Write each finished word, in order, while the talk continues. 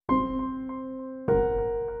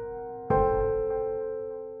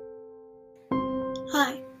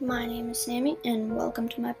My name is Sammy, and welcome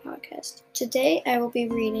to my podcast. Today I will be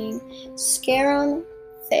reading Scarum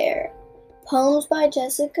Fair, poems by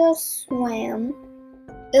Jessica Swam,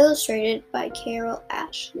 illustrated by Carol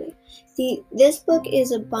Ashley. This book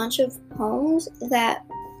is a bunch of poems that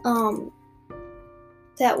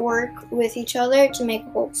work with each other to make a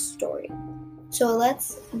whole story. So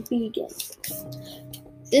let's begin.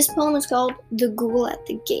 This poem is called The Ghoul at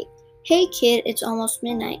the Gate. Hey kid, it's almost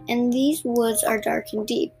midnight, and these woods are dark and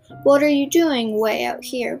deep. What are you doing way out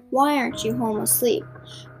here? Why aren't you home asleep?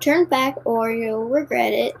 Turn back or you'll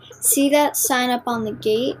regret it. See that sign up on the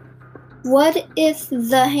gate? What if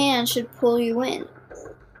the hand should pull you in?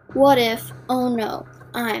 What if, oh no,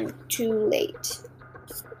 I'm too late.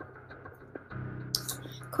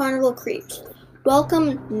 Carnival Creeps.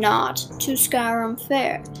 Welcome not to Scarum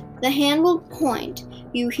Fair. The hand will point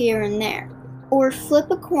you here and there, or flip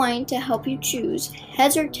a coin to help you choose.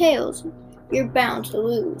 Heads or tails, you're bound to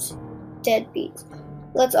lose. Deadbeats.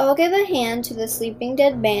 Let's all give a hand to the sleeping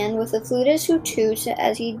dead man with a flutist who toots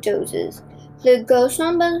as he dozes. The ghost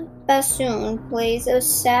on the bassoon plays a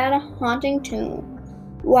sad, haunting tune,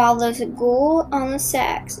 while the ghoul on the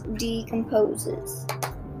sax decomposes.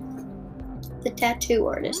 The tattoo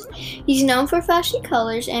artist. He's known for flashy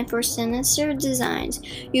colors and for sinister designs.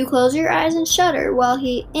 You close your eyes and shudder while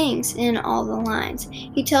he inks in all the lines.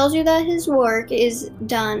 He tells you that his work is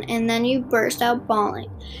done, and then you burst out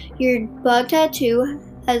bawling. Your bug tattoo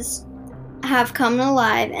have come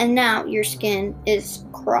alive, and now your skin is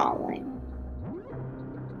crawling.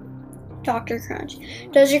 Dr. Crunch.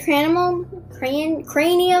 Does your cranium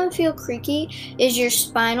feel creaky? Is your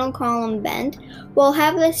spinal column bent? Well,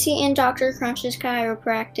 have a seat in Dr. Crunch's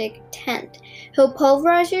chiropractic tent. He'll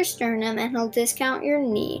pulverize your sternum and he'll disconnect your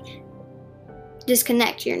knee,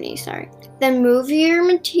 Then move your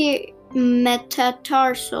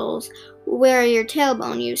metatarsals where your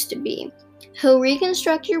tailbone used to be. He'll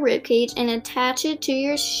reconstruct your ribcage and attach it to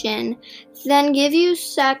your shin, then give you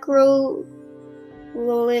sacroiliac,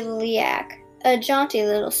 a jaunty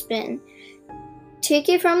little spin. Take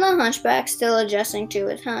it from the hunchback, still adjusting to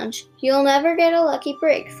his hunch. You'll never get a lucky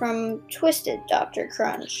break from Twisted Dr.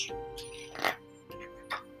 Crunch.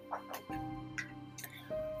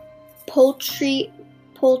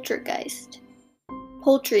 Poltergeist.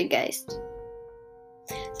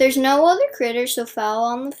 There's no other critter so foul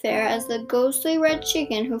on the fair as the ghostly red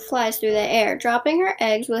chicken who flies through the air, dropping her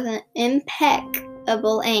eggs with an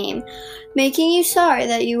impeccable aim, making you sorry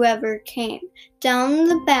that you ever came. Down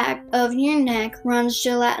the back of your neck runs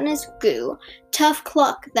gelatinous goo. Tough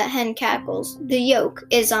cluck, that hen cackles. The yolk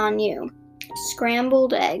is on you.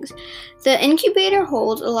 Scrambled eggs. The incubator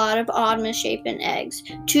holds a lot of odd misshapen eggs.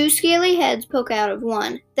 Two scaly heads poke out of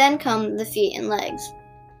one. Then come the feet and legs.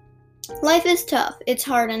 Life is tough. It's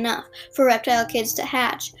hard enough for reptile kids to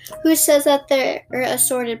hatch. Who says that their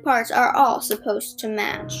assorted parts are all supposed to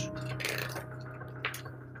match?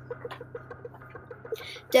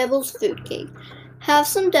 Devil's Food Cake. Have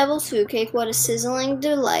some devil's food cake, what a sizzling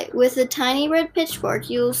delight. With a tiny red pitchfork,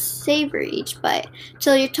 you'll savor each bite,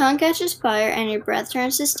 till your tongue catches fire and your breath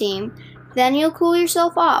turns to steam. Then you'll cool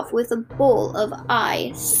yourself off with a bowl of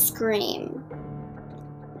ice cream.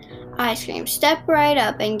 Step right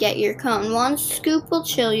up and get your cone. One scoop will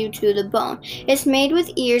chill you to the bone. It's made with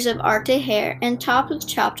ears of Arctic hare and topped with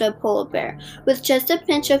chopped up polar bear, with just a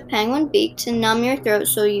pinch of penguin beak to numb your throat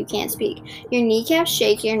so you can't speak. Your kneecaps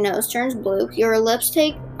shake, your nose turns blue, your lips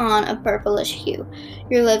take on a purplish hue.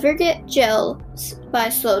 Your liver gets gels by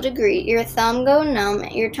slow degree, your thumb go numb,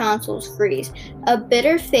 your tonsils freeze. A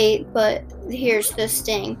bitter fate, but here's the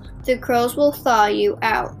sting. The crows will thaw you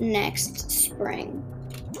out next spring.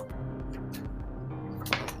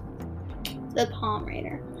 The Palm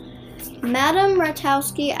Reader. Madame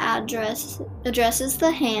Ratowski addresses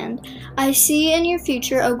the hand. I see in your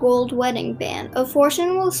future a gold wedding band. A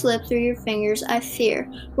fortune will slip through your fingers, I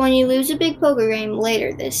fear, when you lose a big poker game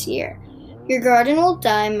later this year. Your garden will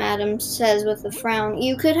die, Madame says with a frown.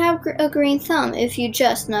 You could have a green thumb if you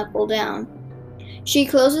just knuckle down. She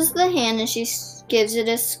closes the hand and she gives it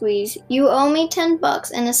a squeeze. You owe me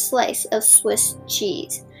 $10 and a slice of Swiss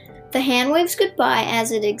cheese. The hand waves goodbye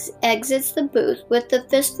as it exits the booth with a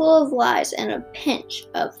fistful of lies and a pinch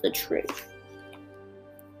of the truth.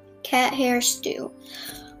 Cat hair stew.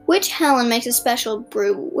 Which Helen makes a special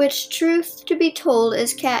brew, which truth to be told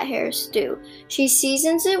is cat hair stew. She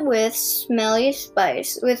seasons it with smelly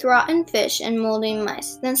spice, with rotten fish and moldy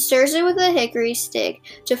mice, then stirs it with a hickory stick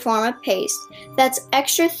to form a paste that's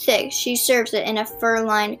extra thick. She serves it in a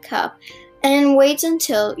fur-lined cup and waits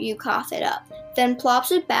until you cough it up. Then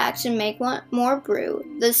plops it back to make one more brew.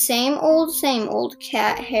 The same old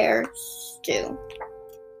cat hair stew.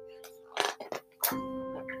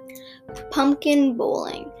 Pumpkin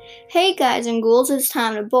bowling. Hey guys and ghouls, it's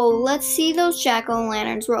time to bowl. Let's see those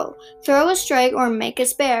jack-o'-lanterns roll. Throw a strike or make a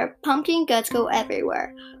spare. Pumpkin guts go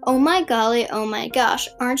everywhere. Oh my golly, oh my gosh.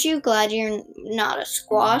 Aren't you glad you're not a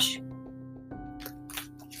squash?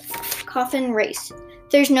 Coffin race.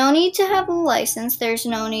 There's no need to have a license. There's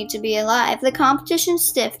no need to be alive. The competition's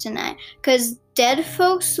stiff tonight, 'cause dead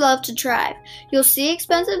folks love to drive. You'll see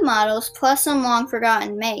expensive models, plus some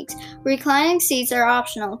long-forgotten makes. Reclining seats are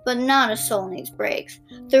optional, but not a soul needs brakes.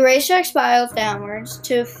 The racetrack spirals downwards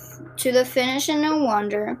to the finish in no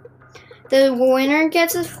wonder. The winner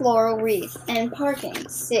gets a floral wreath and parking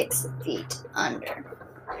 6 feet under.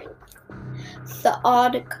 The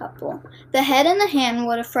odd couple. The head and the hand,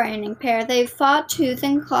 what a frightening pair. They've fought tooth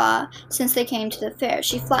and claw since they came to the fair.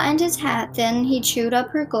 She flattened his hat, then he chewed up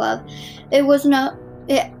her glove. It was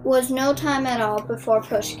no time at all before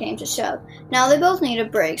push came to shove. Now they both need a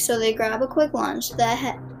break, so they grab a quick lunch. The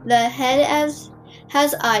head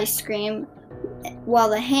has ice cream, while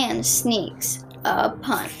the hand sneaks a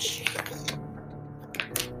punch.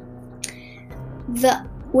 The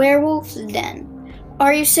werewolf's den.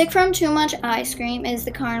 Are you sick from too much ice cream? Is the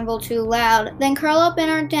carnival too loud? Then curl up in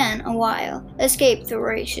our den a while. Escape the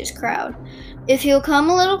voracious crowd. If you'll come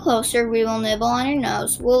a little closer, we will nibble on your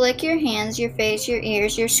nose. We'll lick your hands, your face, your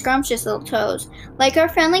ears, your scrumptious little toes. Like our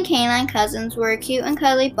friendly canine cousins, we're a cute and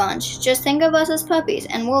cuddly bunch. Just think of us as puppies,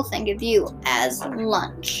 and we'll think of you as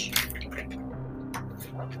lunch.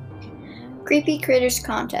 Creepy Critters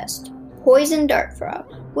Contest. Poison Dart Frog.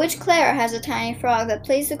 Which Clara has a tiny frog that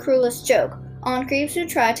plays the cruelest joke on creeps who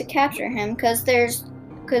try to capture him, 'cause they're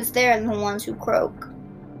the ones who croak.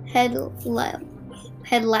 Head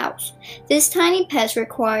louse. This tiny pest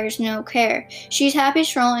requires no care. She's happy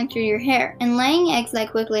strolling through your hair and laying eggs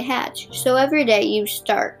that quickly hatch, so every day you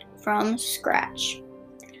start from scratch.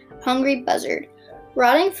 Hungry Buzzard.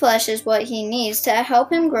 Rotting flesh is what he needs to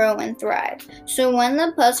help him grow and thrive, so when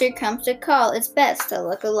the buzzard comes to call, it's best to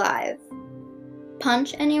look alive.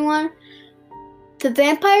 Punch, anyone? The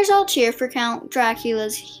vampires all cheer for Count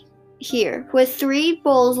Dracula's here. With 3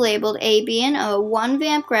 bowls labeled A, B, and O, one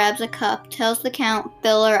vamp grabs a cup, tells the Count,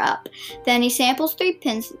 fill her up. Then he samples 3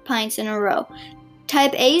 pints in a row.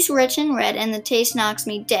 Type A's rich and red, and the taste knocks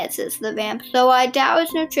me dead, says the vamp. Though I doubt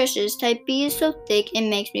it's nutritious, type B is so thick it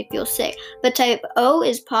makes me feel sick. But type O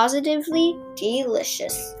is positively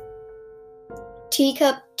delicious.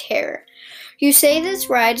 Teacup Terror. You say this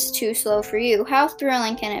ride is too slow for you. How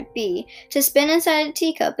thrilling can it be to spin inside a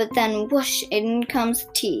teacup, but then whoosh, in comes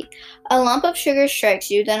tea. A lump of sugar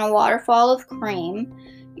strikes you, then a waterfall of cream.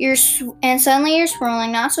 And suddenly you're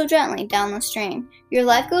swirling not so gently down the stream. Your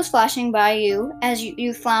life goes flashing by you as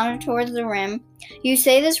you flounder towards the rim. You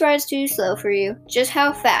say this ride's too slow for you. Just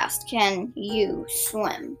how fast can you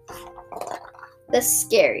swim? The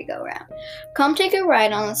Scary-Go-Round. Come take a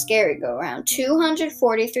ride on the Scary-Go-Round,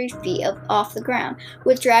 243 feet off the ground,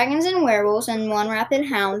 with dragons and werewolves and one rapid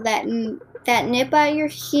hound that nip at your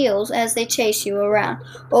heels as they chase you around.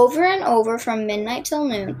 Over and over from midnight till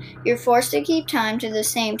noon, you're forced to keep time to the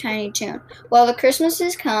same tiny tune. While the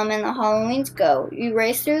Christmases come and the Halloweens go, you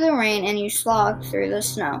race through the rain and you slog through the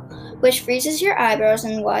snow, which freezes your eyebrows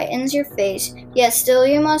and whitens your face, yet still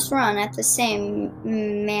you must run at the same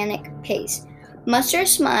manic pace. Muster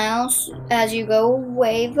smiles as you go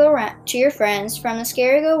wave around to your friends from the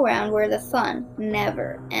Scary-Go-Round where the fun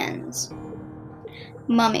never ends.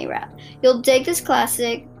 Mummy Rap. You'll dig this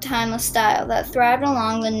classic, timeless style that thrived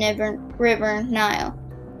along the river Nile.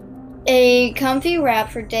 A comfy wrap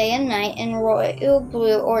for day and night in royal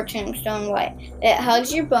blue or tombstone white. It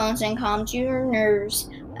hugs your bones and calms your nerves,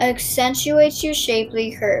 accentuates your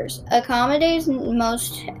shapely curves, accommodates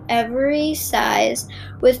most every size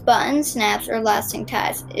with button snaps or lasting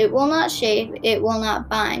ties. It will not shave, it will not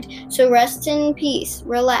bind, so rest in peace,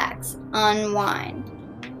 relax, unwind.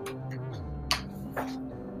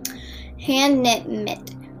 Hand knit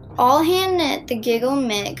mitt. All hand knit, the giggle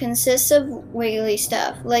mitt consists of wiggly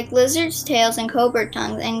stuff, like lizards' tails and cobra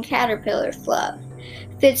tongues and caterpillar fluff.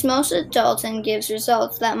 Fits most adults and gives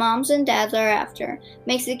results that moms and dads are after.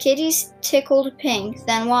 Makes the kitties tickled pink,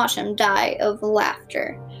 then watch them die of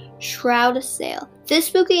laughter. Shroud sail. This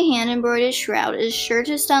spooky hand-embroidered shroud is sure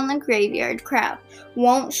to stun the graveyard crowd.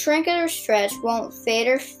 Won't shrink or stretch, won't fade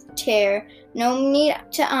or tear. No need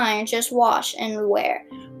to iron, just wash and wear.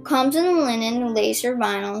 Comes in linen, lace, or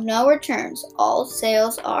vinyl. No returns. All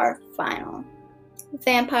sales are final.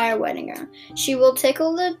 Vampire wedding gown. She will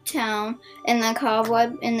tickle the town in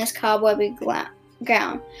this cobwebby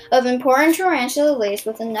gown of important tarantula lace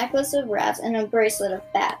with a necklace of rats and a bracelet of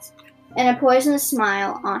bats, and a poisonous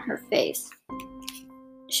smile on her face.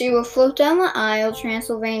 She will float down the aisle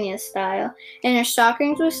Transylvania style, in her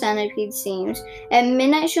stockings with centipede seams. At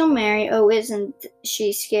midnight she'll marry, oh isn't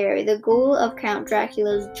she scary, the ghoul of Count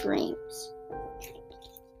Dracula's dreams.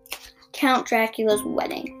 Count Dracula's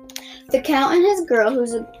wedding. The Count and his girl,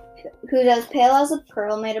 who's as pale as a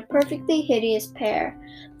pearl, made a perfectly hideous pair.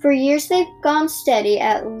 For years they've gone steady,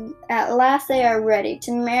 at last they are ready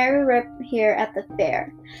to marry right here at the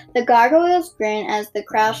fair. The gargoyles grin as the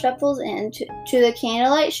crowd shuffles in to the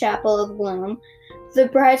candlelight chapel of gloom. The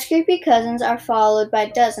bride's creepy cousins are followed by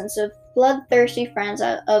dozens of bloodthirsty friends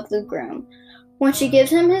of the groom. When she gives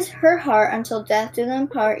him her heart until death do them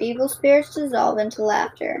part, evil spirits dissolve into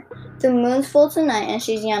laughter. The moon's full tonight and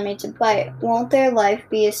she's yummy to bite. Won't their life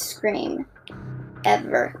be a scream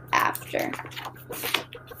ever after?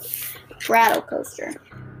 Rattle coaster.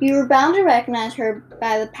 You were bound to recognize her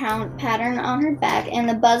by the pattern on her back and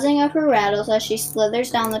the buzzing of her rattles as she slithers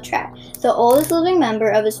down the track. The oldest living member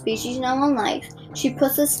of a species no one likes, she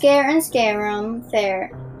puts a scare in Scarum Fair,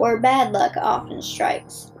 where bad luck often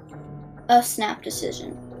strikes. A snap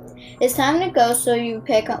decision. It's time to go, so you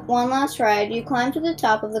pick up one last ride. You climb to the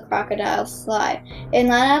top of the crocodile slide and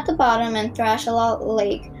land at the bottom in Thrashalot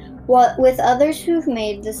Lake with others who've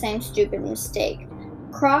made the same stupid mistake.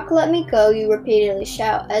 Croc, let me go, you repeatedly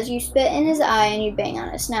shout as you spit in his eye and you bang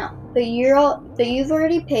on his snout. But you've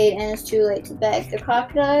already paid and it's too late to beg. The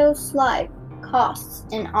crocodile slide costs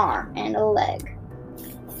an arm and a leg.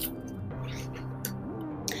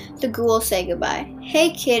 The ghouls say goodbye.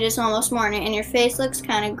 Hey kid, it's almost morning and your face looks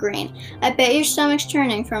kinda green. I bet your stomach's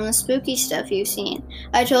turning from the spooky stuff you've seen.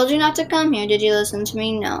 I told you not to come here, did you listen to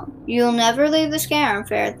me? No. You'll never leave the Scarum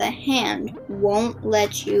Fair. The hand won't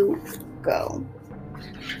let you go.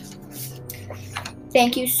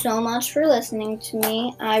 Thank you so much for listening to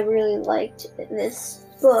me. I really liked this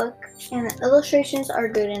book and the illustrations are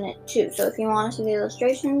good in it too. So if you want to see the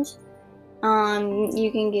illustrations,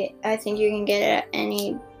 you can get it at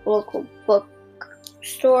any local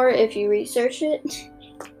bookstore if you research it.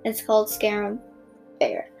 It's called Scarum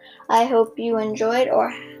Fair. I hope you enjoyed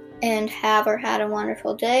and have had a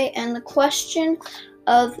wonderful day. And the question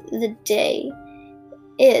of the day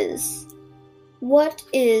is, what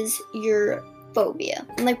is your phobia?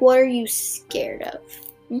 Like, what are you scared of?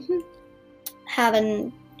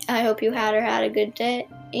 I hope you had a good day.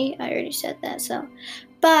 I already said that, so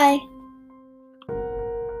bye.